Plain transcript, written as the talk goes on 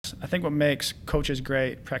I think what makes coaches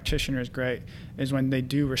great, practitioners great, is when they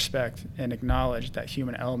do respect and acknowledge that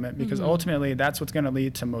human element, because ultimately that's what's going to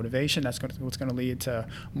lead to motivation. That's what's going to lead to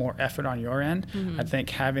more effort on your end. I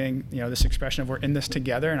think having, this expression of we're in this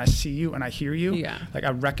together and I see you and I hear you, like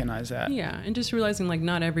I recognize that. Yeah, and just realizing like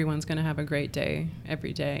not everyone's going to have a great day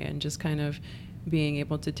every day, and just kind of being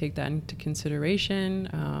able to take that into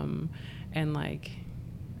consideration, and like,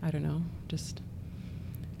 I don't know, just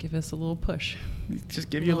give us a little push. Just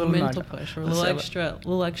give you a little mental nudge. push, or a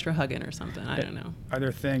little extra hugging or something. I don't know. Are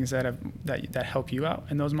there things that help you out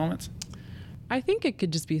in those moments? I think it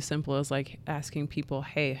could just be simple as like asking people,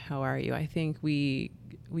 "Hey, how are you?" I think we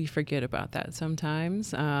forget about that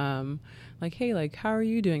sometimes. Like, "Hey, like, how are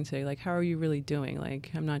you doing today? Like, how are you really doing?" Like,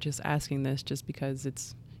 I'm not just asking this just because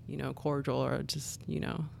it's, cordial or just,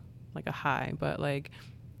 like a hi, but like,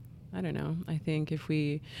 I don't know. I think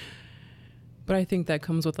but I think that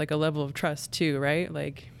comes with like a level of trust too, right?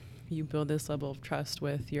 Like you build this level of trust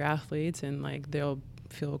with your athletes, and like they'll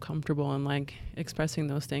feel comfortable in like expressing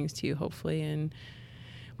those things to you, hopefully. And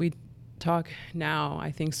we talk now,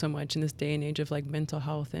 I think, so much in this day and age of like mental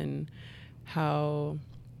health and how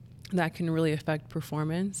that can really affect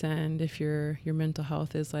performance. And if your mental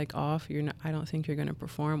health is like off, I don't think you're going to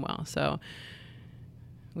perform well. So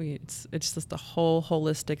it's just a whole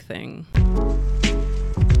holistic thing.